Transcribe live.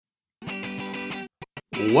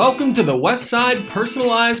Welcome to the Westside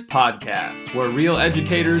Personalized Podcast, where real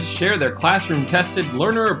educators share their classroom-tested,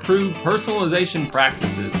 learner-approved personalization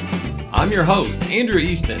practices. I'm your host, Andrew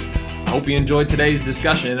Easton. I hope you enjoyed today's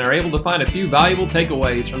discussion and are able to find a few valuable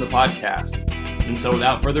takeaways from the podcast. And so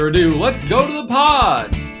without further ado, let's go to the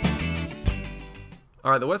pod!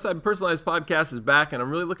 All right, the Westside Personalized Podcast is back, and I'm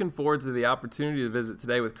really looking forward to the opportunity to visit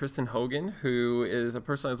today with Kristen Hogan, who is a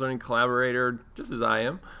personalized learning collaborator, just as I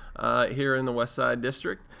am, here in the Westside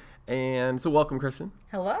District. And so welcome, Kristen.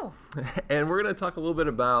 Hello. And we're going to talk a little bit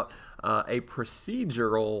about a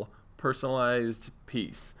procedural personalized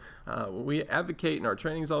piece. We advocate in our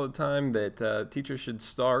trainings all the time that teachers should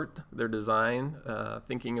start their design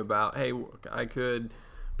thinking about, hey, I could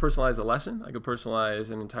personalize a lesson, I could personalize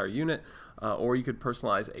an entire unit, or you could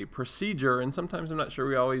personalize a procedure, and sometimes I'm not sure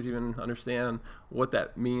we always even understand what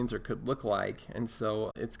that means or could look like, and so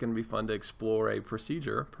it's going to be fun to explore a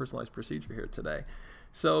personalized procedure here today.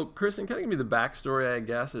 So, Kristen, kind of give me the backstory, I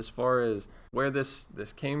guess, as far as where this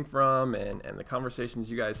came from and the conversations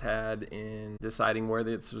you guys had in deciding where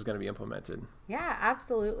this was going to be implemented. Yeah,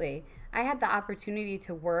 absolutely. I had the opportunity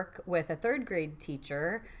to work with a third grade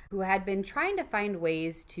teacher who had been trying to find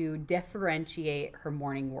ways to differentiate her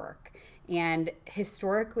morning work. And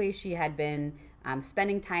historically, she had been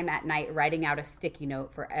spending time at night writing out a sticky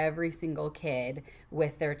note for every single kid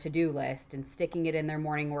with their to-do list and sticking it in their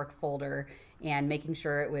morning work folder and making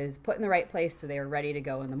sure it was put in the right place so they were ready to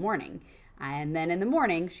go in the morning. And then in the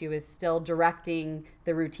morning, she was still directing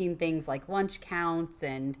the routine things like lunch counts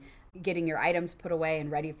and getting your items put away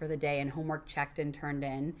and ready for the day and homework checked and turned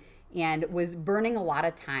in, and was burning a lot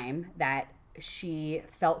of time that she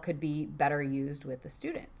felt could be better used with the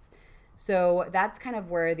students. So that's kind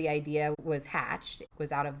of where the idea was hatched,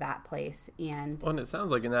 was out of that place. And it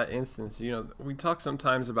sounds like in that instance, we talk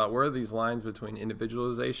sometimes about where are these lines between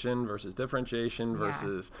individualization versus differentiation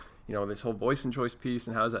versus, this whole voice and choice piece,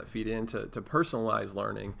 and how does that feed into personalized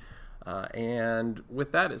learning? And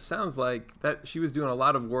with that, it sounds like that she was doing a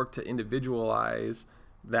lot of work to individualize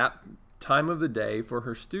that time of the day for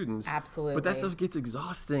her students. Absolutely. But that stuff gets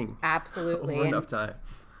exhausting. Absolutely. Over enough time.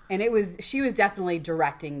 And she was definitely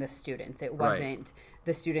directing the students. It wasn't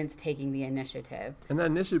the students taking the initiative. And that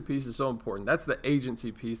initiative piece is so important. That's the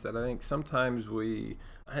agency piece that I think sometimes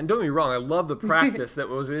and don't get me wrong, I love the practice that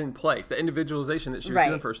was in place. The individualization that she was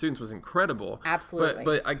doing for her students was incredible. Absolutely.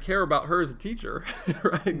 But I care about her as a teacher,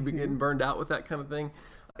 right? Mm-hmm. Getting burned out with that kind of thing.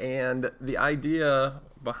 And the idea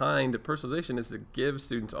behind personalization is to give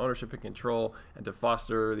students ownership and control and to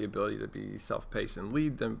foster the ability to be self-paced and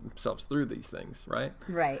lead themselves through these things, right?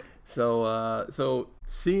 Right. So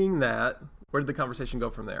seeing that, where did the conversation go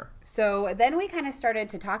from there? So then we kind of started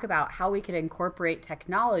to talk about how we could incorporate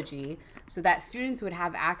technology so that students would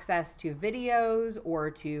have access to videos or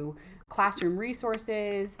to classroom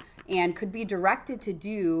resources and could be directed to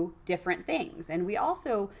do different things. And we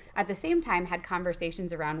also, at the same time, had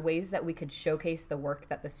conversations around ways that we could showcase the work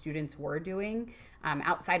that the students were doing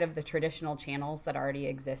outside of the traditional channels that already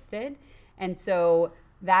existed. And so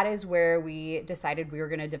that is where we decided we were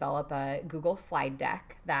going to develop a Google slide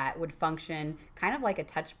deck that would function kind of like a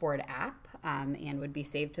touchboard app and would be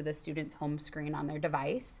saved to the student's home screen on their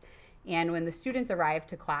device. And when the students arrive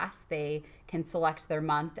to class, they can select their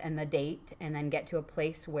month and the date and then get to a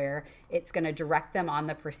place where it's going to direct them on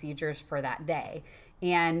the procedures for that day.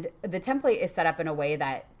 And the template is set up in a way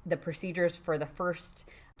that the procedures for the first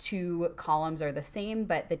two columns are the same,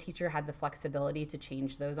 but the teacher had the flexibility to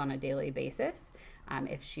change those on a daily basis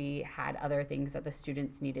if she had other things that the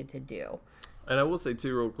students needed to do. And I will say,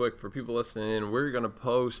 too, real quick, for people listening in, we're going to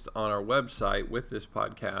post on our website with this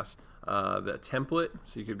podcast the template,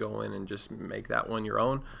 so you could go in and just make that one your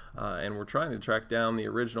own. And we're trying to track down the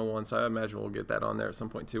original one, so I imagine we'll get that on there at some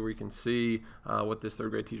point, too, where you can see what this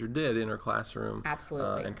third grade teacher did in her classroom.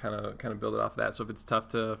 Absolutely. And kind of build it off of that. So if it's tough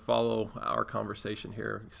to follow our conversation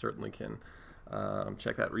here, you certainly can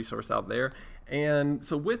check that resource out there. And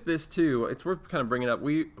so with this too, it's worth kind of bringing up,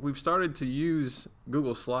 we've started to use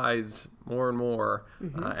Google Slides more and more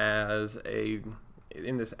as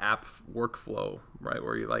in this app workflow, right?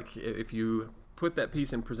 Where you if you put that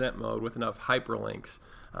piece in present mode with enough hyperlinks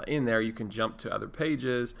in there, you can jump to other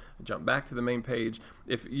pages, jump back to the main page.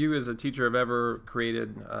 If you as a teacher have ever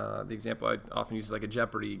created, the example I often use is like a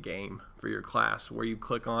Jeopardy game for your class, where you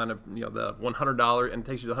click on the $100 and it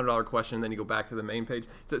takes you to the $100 question, and then you go back to the main page.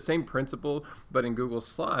 It's that same principle, but in Google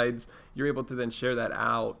Slides, you're able to then share that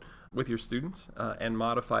out with your students and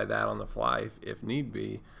modify that on the fly if need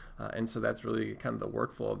be. And so that's really kind of the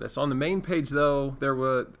workflow of this. On the main page, though,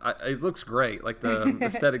 it looks great. Like the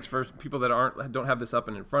aesthetics for people that don't have this up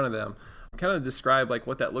and in front of them kind of describe like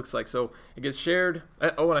what that looks like. So it gets shared.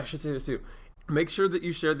 Oh, and I should say this too. Make sure that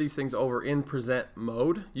you share these things over in present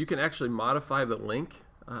mode. You can actually modify the link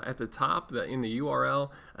at the top in the URL.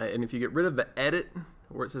 And if you get rid of the edit,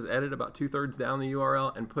 where it says edit about 2/3 down the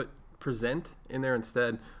URL, and put present in there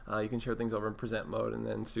instead, you can share things over in present mode, and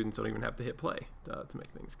then students don't even have to hit play to make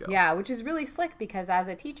things go. Yeah, which is really slick, because as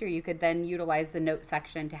a teacher, you could then utilize the note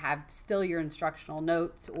section to have still your instructional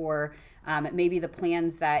notes, or maybe the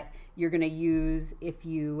plans that you're going to use if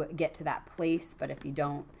you get to that place, but if you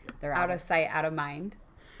don't, they're out of sight, out of mind.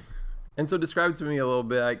 And so describe to me a little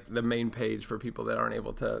bit like the main page for people that aren't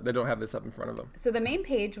able to, they don't have this up in front of them. So the main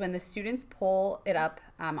page, when the students pull it up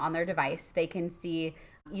on their device, they can see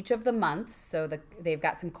each of the months. So they've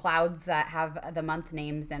got some clouds that have the month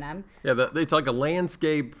names in them. Yeah, it's like a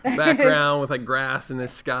landscape background with like grass in the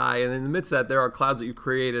sky, and in the midst of that, there are clouds that you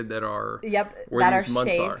created that are that are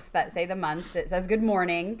shapes that say the months. It says good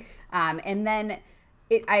morning, and then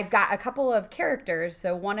I've got a couple of characters.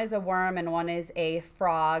 So one is a worm and one is a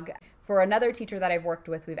frog. For another teacher that I've worked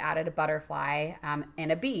with, we've added a butterfly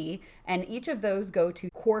and a bee, and each of those go to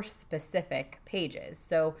course-specific pages.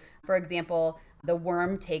 So, for example, the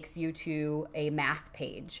worm takes you to a math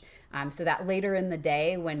page, so that later in the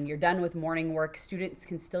day, when you're done with morning work, students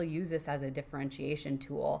can still use this as a differentiation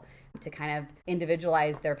tool to kind of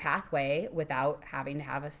individualize their pathway without having to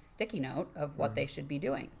have a sticky note of what they should be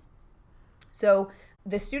doing. So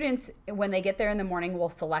the students, when they get there in the morning, will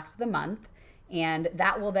select the month, and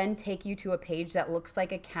that will then take you to a page that looks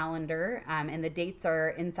like a calendar, and the dates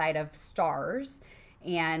are inside of stars,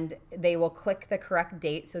 and they will click the correct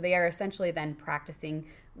date. So they are essentially then practicing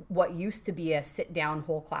what used to be a sit-down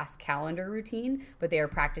whole class calendar routine, but they are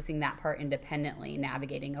practicing that part independently,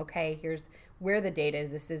 navigating, okay, here's where the date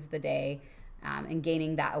is, this is the day, and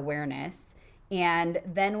gaining that awareness. And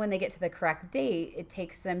then when they get to the correct date, it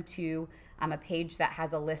takes them to a page that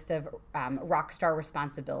has a list of rockstar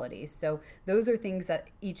responsibilities. So those are things that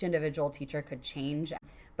each individual teacher could change.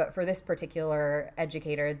 But for this particular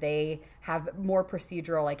educator, they have more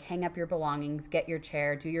procedural, like hang up your belongings, get your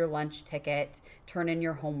chair, do your lunch ticket, turn in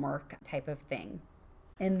your homework type of thing.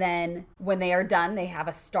 And then when they are done, they have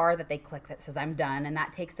a star that they click that says I'm done. And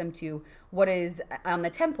that takes them to what is on the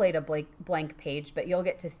template a blank page, but you'll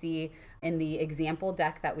get to see in the example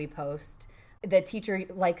deck that we post, the teacher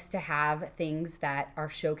likes to have things that are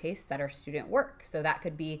showcased that are student work. So that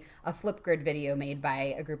could be a Flipgrid video made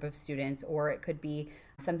by a group of students, or it could be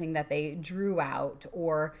something that they drew out,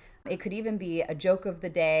 or it could even be a joke of the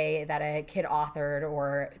day that a kid authored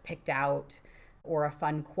or picked out, or a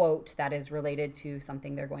fun quote that is related to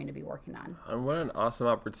something they're going to be working on. And what an awesome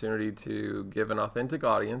opportunity to give an authentic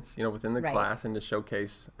audience, within the class, and to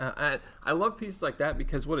showcase. I love pieces like that,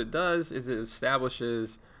 because what it does is it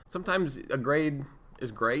establishes, sometimes a grade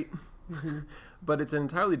is great, but it's an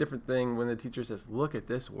entirely different thing when the teacher says, look at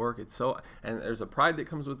this work, and there's a pride that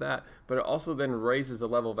comes with that, but it also then raises the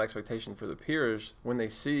level of expectation for the peers when they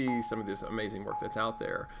see some of this amazing work that's out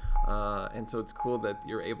there. And so it's cool that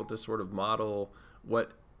you're able to sort of model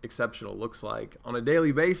what exceptional looks like on a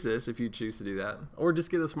daily basis, if you choose to do that, or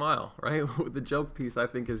just get a smile, right? With the joke piece, I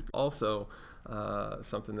think, is also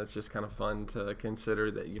something that's just kind of fun to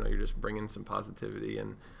consider, that you're just bringing some positivity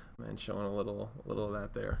and showing a little of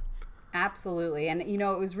that there. Absolutely. And,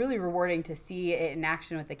 it was really rewarding to see it in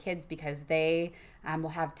action with the kids, because they will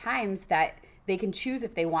have times that they can choose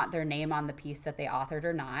if they want their name on the piece that they authored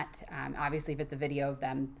or not. Obviously, if it's a video of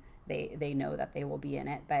them, they know that they will be in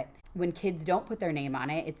it. But when kids don't put their name on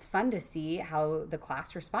it, it's fun to see how the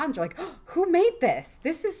class responds. They're like, oh, who made this?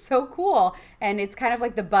 This is so cool. And it's kind of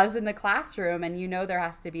like the buzz in the classroom. And there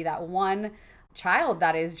has to be that one child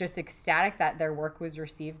that is just ecstatic that their work was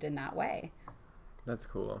received in that way. That's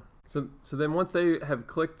cool. So then once they have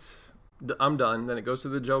clicked, I'm done, then it goes to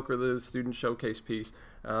the joke or the student showcase piece.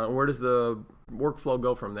 Where does the workflow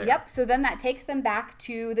go from there? Yep. So then that takes them back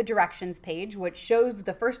to the directions page, which shows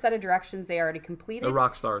the first set of directions they already completed. The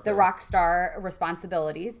rockstar thing. The rockstar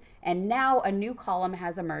responsibilities. And now a new column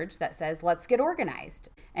has emerged that says, let's get organized.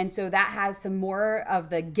 And so that has some more of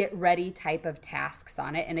the get ready type of tasks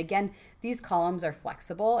on it. And again, these columns are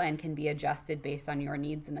flexible and can be adjusted based on your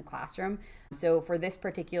needs in the classroom. So for this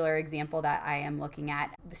particular example that I am looking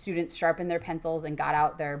at, the students sharpened their pencils and got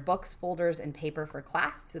out their books, folders, and paper for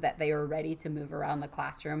class so that they were ready to move around the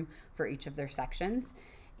classroom for each of their sections.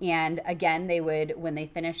 And again, they would, when they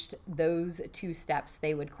finished those 2 steps,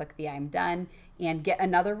 they would click the I'm done and get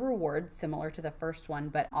another reward similar to the first one,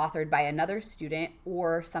 but authored by another student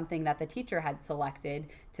or something that the teacher had selected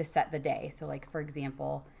to set the day. So like, for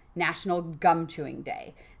example, National Gum Chewing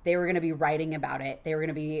Day. They were going to be writing about it. They were going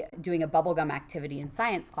to be doing a bubblegum activity in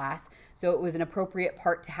science class. So it was an appropriate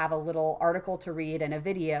part to have a little article to read and a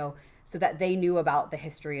video so that they knew about the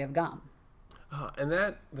history of gum. And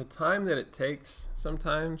that the time that it takes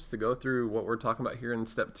sometimes to go through what we're talking about here in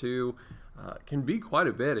step 2 can be quite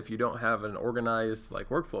a bit if you don't have an organized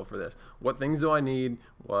workflow for this. What things do I need?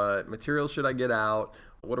 What materials should I get out?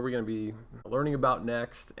 What are we going to be learning about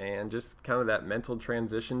next? And just kind of that mental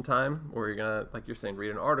transition time where you're going to, like you're saying,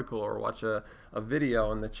 read an article or watch a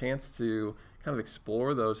video, and the chance to kind of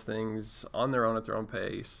explore those things on their own at their own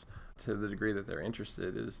pace to the degree that they're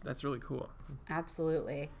interested that's really cool.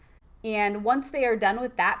 Absolutely. And once they are done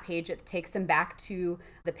with that page, it takes them back to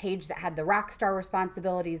the page that had the rock star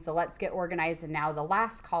responsibilities, the let's get organized, and now the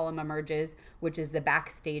last column emerges, which is the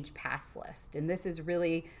backstage pass list. And this is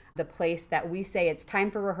really the place that we say it's time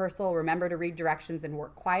for rehearsal, remember to read directions and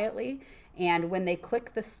work quietly. And when they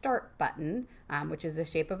click the start button, which is the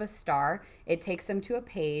shape of a star, it takes them to a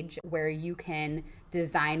page where you can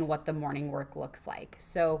design what the morning work looks like.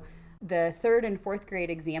 So the 3rd and 4th grade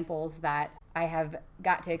examples that I have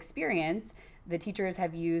got to experience, the teachers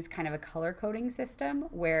have used kind of a color coding system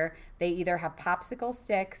where they either have popsicle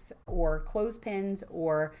sticks or clothespins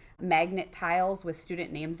or magnet tiles with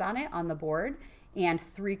student names on it on the board and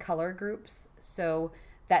 3 color groups so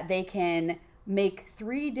that they can make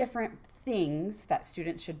 3 different things that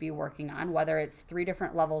students should be working on, whether it's 3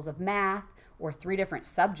 different levels of math or 3 different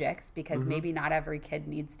subjects, because maybe not every kid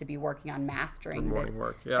needs to be working on math during this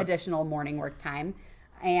additional morning work time.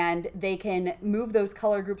 And they can move those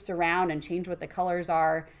color groups around and change what the colors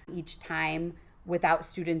are each time without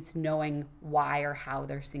students knowing why or how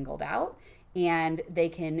they're singled out. And they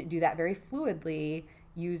can do that very fluidly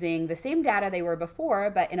using the same data they were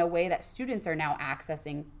before, but in a way that students are now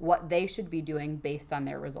accessing what they should be doing based on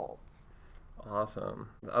their results. Awesome.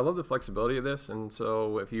 I love the flexibility of this. And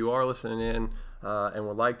so if you are listening in and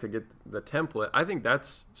would like to get the template, I think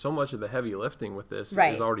that's so much of the heavy lifting with this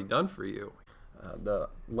is already done for you. The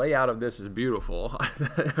layout of this is beautiful.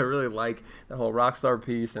 I really like the whole Rockstar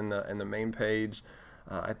piece and the main page.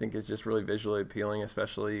 I think it's just really visually appealing,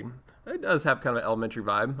 especially it does have kind of an elementary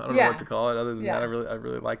vibe. I don't know what to call it. Other than that, I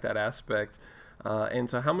really like that aspect. And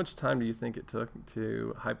so how much time do you think it took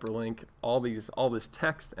to hyperlink all this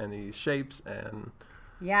text and these shapes and...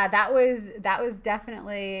 Yeah, that was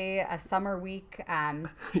definitely a summer week, and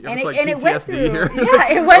it went through.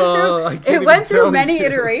 It went through many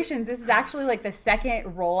iterations. This is actually like the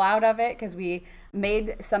second rollout of it because we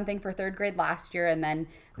made something for 3rd grade last year, and then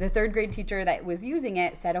the 3rd grade teacher that was using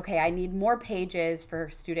it said, "Okay, I need more pages for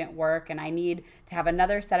student work, and I need to have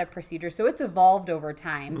another set of procedures." So it's evolved over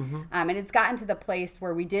time, and it's gotten to the place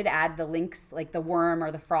where we did add the links, like the worm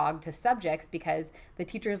or the frog, to subjects because the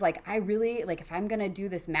teacher's like, "I really if I'm gonna do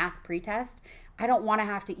this math pretest, I don't want to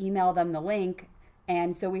have to email them the link."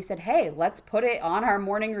 And so we said, hey, let's put it on our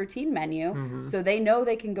morning routine menu so they know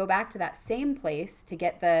they can go back to that same place to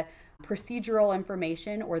get the procedural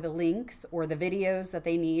information or the links or the videos that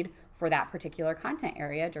they need for that particular content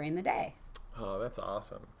area during the day. Oh, that's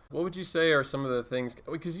awesome. What would you say are some of the things,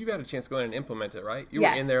 because you've had a chance to go in and implement it, right? You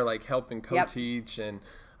were in there helping co-teach and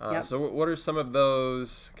so what are some of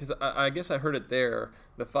those, because I guess I heard it there,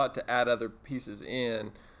 the thought to add other pieces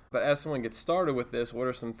in, but as someone gets started with this, what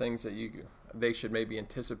are some things that they should maybe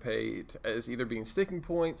anticipate as either being sticking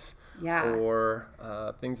points or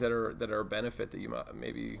things that are a benefit that you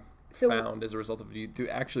maybe found as a result of you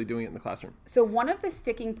actually doing it in the classroom? So one of the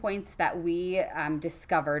sticking points that we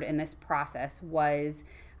discovered in this process was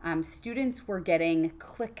students were getting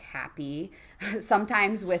click happy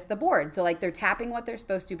sometimes with the board. So they're tapping what they're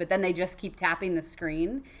supposed to, but then they just keep tapping the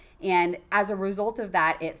screen. And as a result of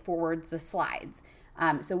that, it forwards the slides.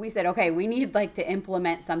 So we said, okay, we need to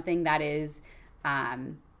implement something that is a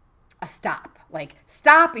stop.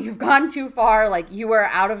 Stop, you've gone too far. You are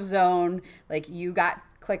out of zone. You got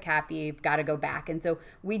click happy, you've got to go back. And so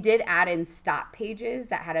we did add in stop pages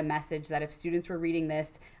that had a message that if students were reading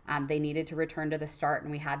this, they needed to return to the start,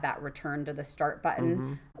 and we had that return to the start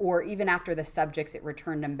button. Or even after the subjects, it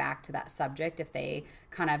returned them back to that subject if they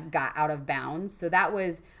kind of got out of bounds. So that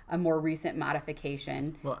was a more recent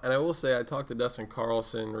modification. Well, and I will say I talked to Dustin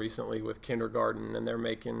Carlson recently with kindergarten, and they're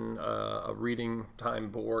making a reading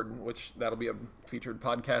time board, which that'll be a featured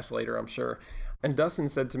podcast later, I'm sure. And Dustin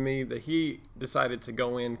said to me that he decided to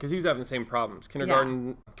go in because he was having the same problems.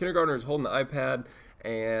 Kindergartners holding the iPad,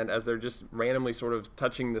 and as they're just randomly sort of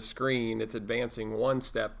touching the screen, it's advancing one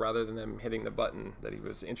step rather than them hitting the button that he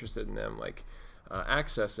was interested in them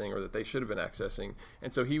accessing, or that they should have been accessing.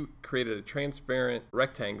 And so he created a transparent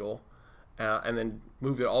rectangle and then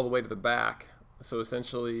moved it all the way to the back So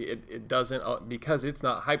essentially, it doesn't, because it's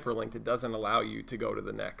not hyperlinked, it doesn't allow you to go to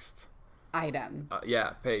the next item.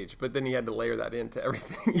 Page. But then you had to layer that into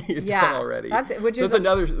everything you'd Yeah, done already. which so is it's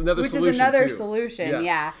another which solution is another too. solution.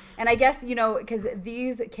 Yeah. And I guess, because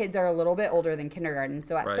these kids are a little bit older than kindergarten.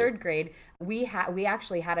 So at Right. third grade, we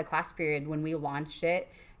actually had a class period when we launched it.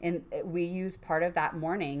 And we used part of that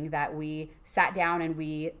morning that we sat down and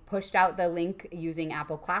we pushed out the link using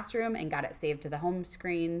Apple Classroom and got it saved to the home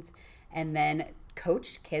screens, and then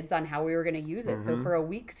coached kids on how we were going to use it. So for a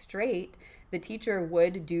week straight, the teacher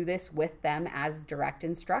would do this with them as direct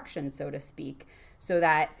instruction, so to speak, so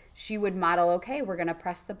that she would model, okay, we're going to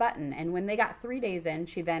press the button. And when they got 3 days in,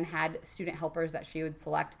 she then had student helpers that she would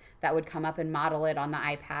select that would come up and model it on the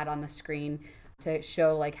iPad on the screen to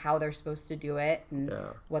show like how they're supposed to do it and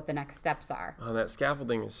what the next steps are. Oh, that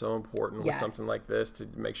scaffolding is so important with Yes. something like this, to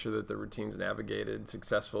make sure that the routine's navigated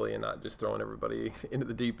successfully and not just throwing everybody into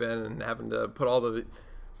the deep end and having to put all the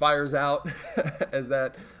fires out as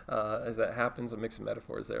that happens. I'll mix some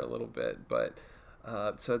metaphors there a little bit, but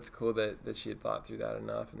so it's cool that she had thought through that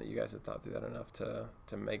enough, and that you guys had thought through that enough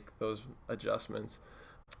to make those adjustments.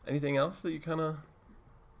 Anything else that you kind of...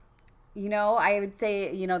 I would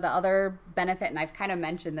say, the other benefit, and I've kind of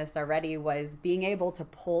mentioned this already, was being able to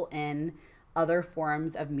pull in other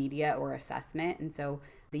forms of media or assessment. And so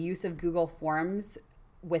the use of Google Forms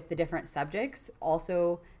with the different subjects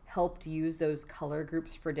also helped use those color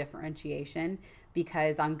groups for differentiation,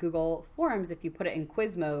 because on Google Forms, if you put it in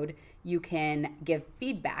quiz mode, you can give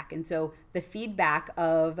feedback. And so the feedback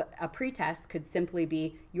of a pretest could simply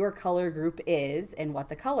be your color group is and what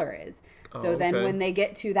the color is. So then when they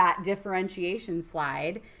get to that differentiation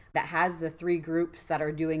slide that has the 3 groups that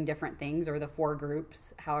are doing different things, or the 4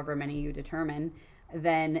 groups, however many you determine,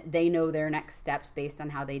 then they know their next steps based on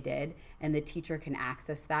how they did. And the teacher can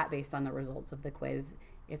access that based on the results of the quiz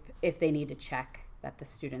if they need to check that the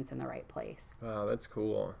student's in the right place. Wow, that's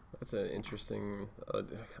cool. That's an interesting,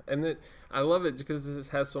 I love it because this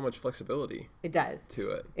has so much flexibility. It does.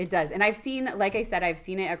 To it. It does. And I've seen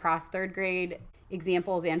it across third grade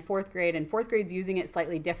examples and fourth grade. And fourth grade's using it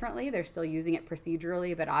slightly differently. They're still using it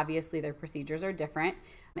procedurally, but obviously their procedures are different.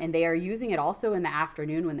 And they are using it also in the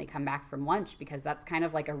afternoon when they come back from lunch, because that's kind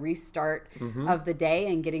of like a restart of the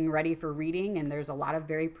day and getting ready for reading. And there's a lot of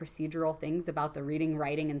very procedural things about the reading,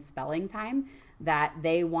 writing, and spelling time that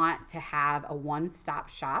they want to have a one-stop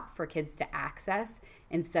shop for kids to access,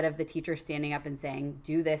 instead of the teacher standing up and saying,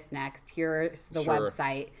 do this next, here's the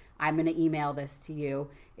website, I'm going to email this to you.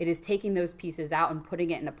 It is taking those pieces out and putting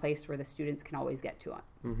it in a place where the students can always get to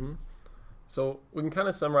it. So we can kind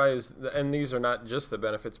of summarize, and these are not just the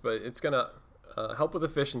benefits, but it's going to help with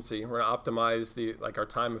efficiency. We're going to optimize our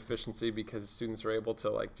time efficiency, because students are able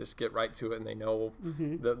to just get right to it, and they know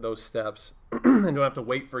those steps and don't have to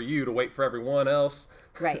wait for you to wait for everyone else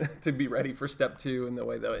to be ready for step 2 and the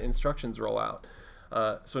way the instructions roll out.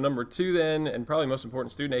 So number 2 then, and probably most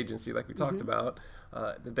important, student agency, like we talked about,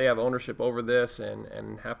 that they have ownership over this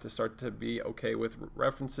and have to start to be okay with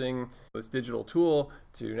referencing this digital tool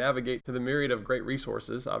to navigate to the myriad of great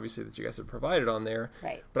resources, obviously, that you guys have provided on there.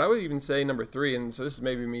 Right. But I would even say number 3, and so this is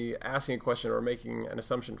maybe me asking a question or making an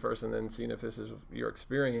assumption first and then seeing if this is your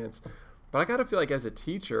experience. But I got to feel like as a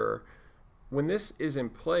teacher, when this is in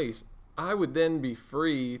place, I would then be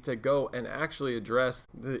free to go and actually address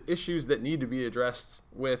the issues that need to be addressed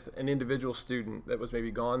with an individual student that was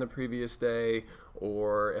maybe gone the previous day,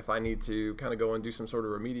 or if I need to kind of go and do some sort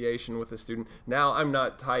of remediation with a student. Now I'm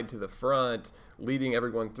not tied to the front leading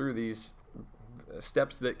everyone through these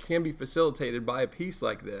steps that can be facilitated by a piece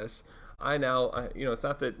like this. It's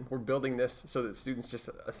not that we're building this so that students just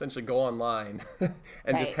essentially go online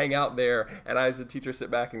and just hang out there, and I as a teacher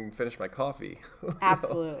sit back and finish my coffee.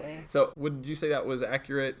 Absolutely. So would you say that was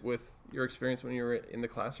accurate with your experience when you were in the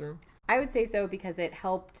classroom? I would say so, because it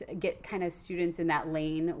helped get kind of students in that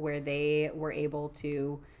lane where they were able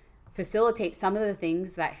to facilitate some of the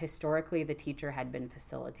things that historically the teacher had been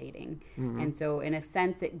facilitating. And so in a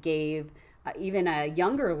sense, it gave even a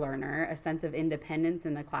younger learner a sense of independence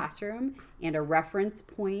in the classroom and a reference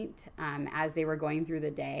point as they were going through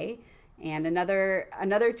the day. And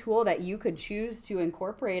another tool that you could choose to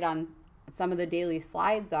incorporate on some of the daily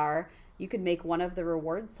slides you could make one of the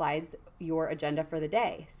reward slides your agenda for the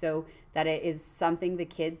day, so that it is something the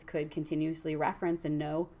kids could continuously reference and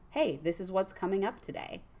know, hey, this is what's coming up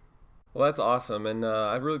today. Well, that's awesome, and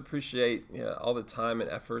I really appreciate all the time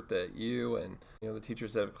and effort that you and the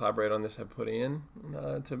teachers that have collaborated on this have put in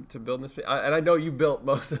to build this. And I know you built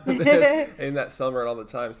most of this in that summer and all the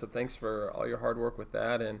time, so thanks for all your hard work with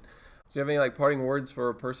that. And So you have any like parting words for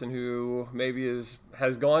a person who maybe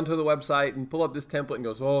has gone to the website and pull up this template and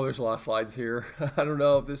goes, oh, there's a lot of slides here. I don't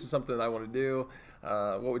know if this is something that I want to do.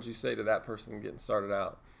 What would you say to that person getting started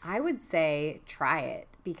out? I would say try it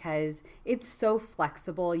because it's so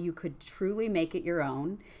flexible. You could truly make it your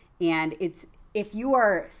own. And if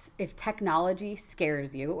technology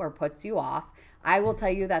scares you or puts you off, I will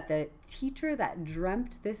tell you that the teacher that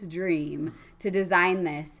dreamt this dream to design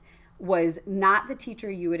this was not the teacher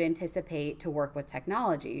you would anticipate to work with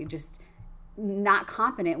technology, just not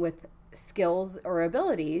confident with skills or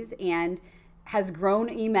abilities, and has grown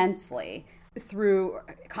immensely through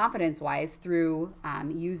confidence-wise through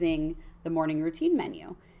using the morning routine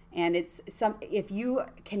menu. And if you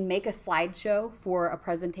can make a slideshow for a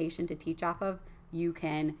presentation to teach off of, you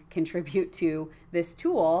can contribute to this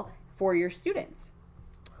tool for your students.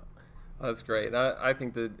 That's great. And I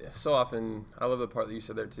think that so often, I love the part that you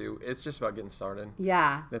said there too, it's just about getting started.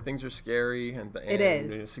 Yeah. That things are scary and it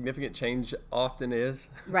is. You know, significant change often is.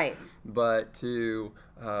 Right. But to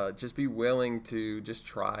just be willing to just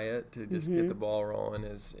try it, to just get the ball rolling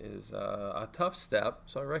is a tough step.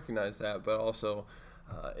 So I recognize that, but also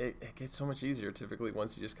it gets so much easier typically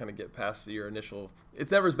once you just kind of get past your initial,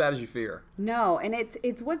 it's never as bad as you fear. No, and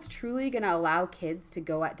it's what's truly going to allow kids to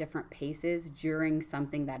go at different paces during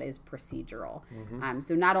something that is procedural.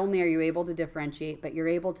 So not only are you able to differentiate, but you're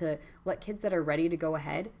able to let kids that are ready to go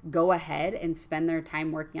ahead and spend their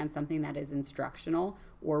time working on something that is instructional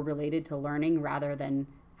or related to learning rather than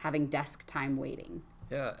having desk time waiting.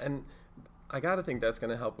 Yeah, and I got to think that's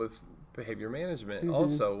going to help with behavior management.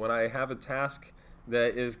 Also, when I have a task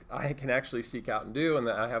that is I can actually seek out and do, and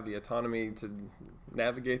that I have the autonomy to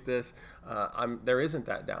navigate this, there isn't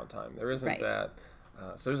that downtime. There isn't that.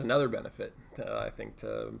 So there's another benefit, I think,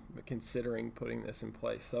 to considering putting this in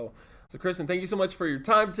place. So Kristen, thank you so much for your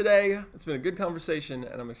time today. It's been a good conversation,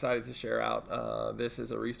 and I'm excited to share out this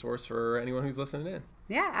as a resource for anyone who's listening in.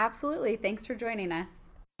 Yeah, absolutely. Thanks for joining us.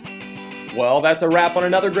 Well, that's a wrap on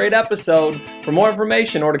another great episode. For more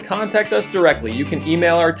information or to contact us directly, you can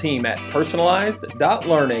email our team at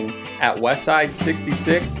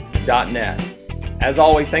personalized.learning@westside66.net. As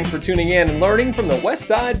always, thanks for tuning in and learning from the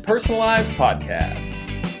Westside Personalized Podcast.